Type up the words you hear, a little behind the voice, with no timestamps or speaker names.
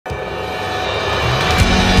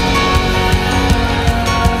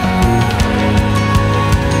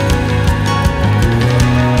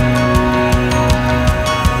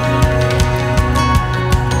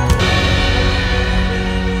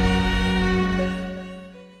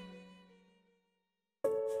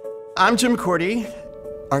I'm Jim Corti,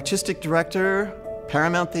 Artistic Director,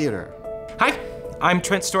 Paramount Theater. Hi, I'm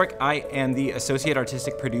Trent Stork. I am the Associate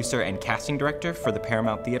Artistic Producer and Casting Director for the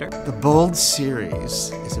Paramount Theater. The Bold series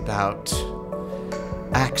is about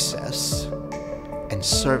access and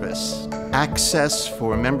service. Access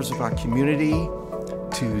for members of our community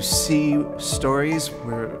to see stories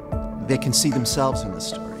where they can see themselves in the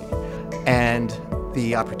story. And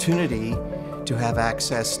the opportunity to have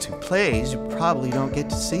access to plays you probably don't get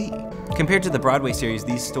to see. Compared to the Broadway series,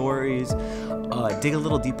 these stories dig a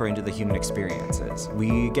little deeper into the human experiences.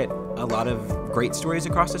 We get a lot of great stories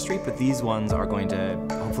across the street, but these ones are going to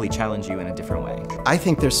hopefully challenge you in a different way. I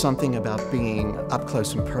think there's something about being up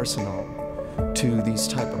close and personal to these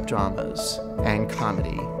type of dramas and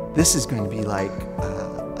comedy. This is going to be like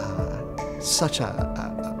such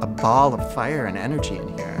a ball of fire and energy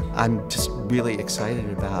in here. I'm just really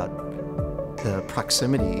excited about the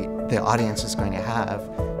proximity the audience is going to have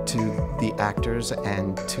to the actors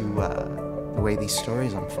and to the way these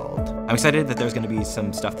stories unfold. I'm excited that there's going to be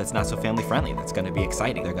some stuff that's not so family friendly, that's going to be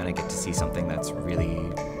exciting. They're going to get to see something that's really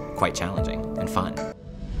quite challenging and fun.